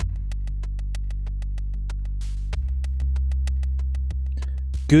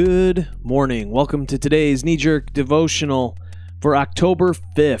Good morning. Welcome to today's knee-jerk devotional for October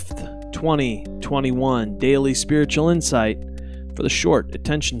 5th, 2021, Daily Spiritual Insight for the short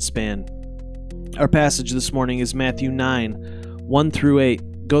attention span. Our passage this morning is Matthew 9, 1 through 8.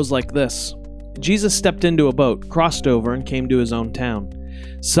 It goes like this. Jesus stepped into a boat, crossed over, and came to his own town.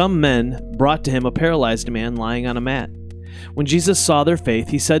 Some men brought to him a paralyzed man lying on a mat. When Jesus saw their faith,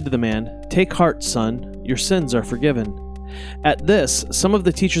 he said to the man, "Take heart, son, your sins are forgiven." At this, some of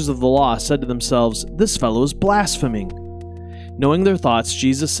the teachers of the law said to themselves, "This fellow is blaspheming." Knowing their thoughts,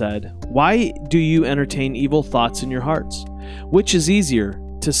 Jesus said, "Why do you entertain evil thoughts in your hearts? Which is easier,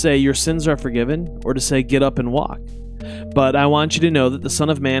 to say your sins are forgiven, or to say get up and walk? But I want you to know that the Son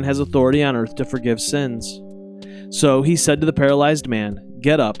of Man has authority on earth to forgive sins." So he said to the paralyzed man,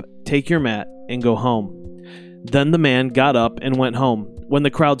 "Get up, take your mat, and go home." Then the man got up and went home. When the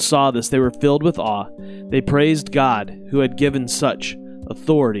crowd saw this, they were filled with awe. They praised God, who had given such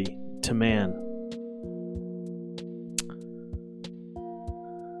authority to man.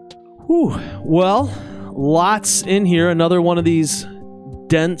 Whew. Well, lots in here. Another one of these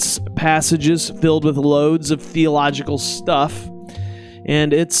dense passages filled with loads of theological stuff.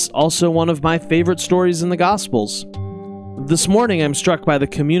 And it's also one of my favorite stories in the Gospels. This morning, I'm struck by the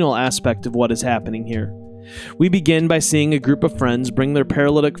communal aspect of what is happening here. We begin by seeing a group of friends bring their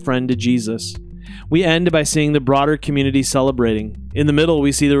paralytic friend to Jesus. We end by seeing the broader community celebrating. In the middle,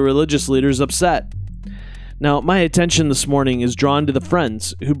 we see the religious leaders upset. Now, my attention this morning is drawn to the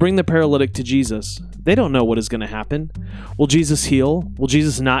friends who bring the paralytic to Jesus. They don't know what is going to happen. Will Jesus heal? Will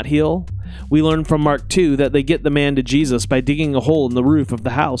Jesus not heal? We learn from Mark 2 that they get the man to Jesus by digging a hole in the roof of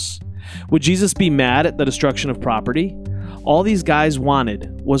the house. Would Jesus be mad at the destruction of property? All these guys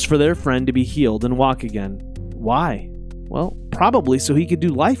wanted was for their friend to be healed and walk again. Why? Well, probably so he could do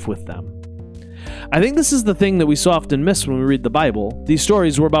life with them. I think this is the thing that we so often miss when we read the Bible. These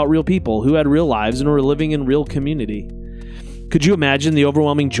stories were about real people who had real lives and were living in real community. Could you imagine the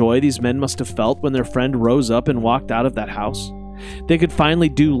overwhelming joy these men must have felt when their friend rose up and walked out of that house? They could finally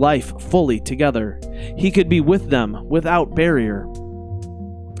do life fully together. He could be with them without barrier.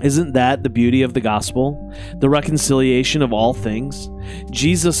 Isn't that the beauty of the gospel? The reconciliation of all things?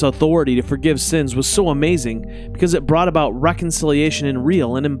 Jesus' authority to forgive sins was so amazing because it brought about reconciliation in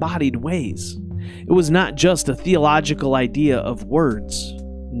real and embodied ways. It was not just a theological idea of words.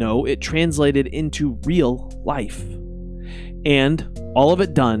 No, it translated into real life. And all of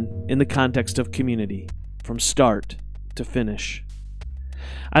it done in the context of community, from start to finish.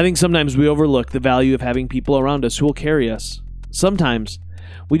 I think sometimes we overlook the value of having people around us who will carry us. Sometimes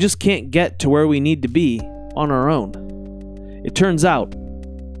we just can't get to where we need to be on our own. It turns out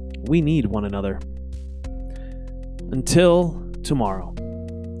we need one another. Until tomorrow,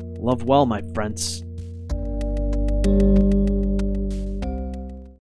 love well, my friends.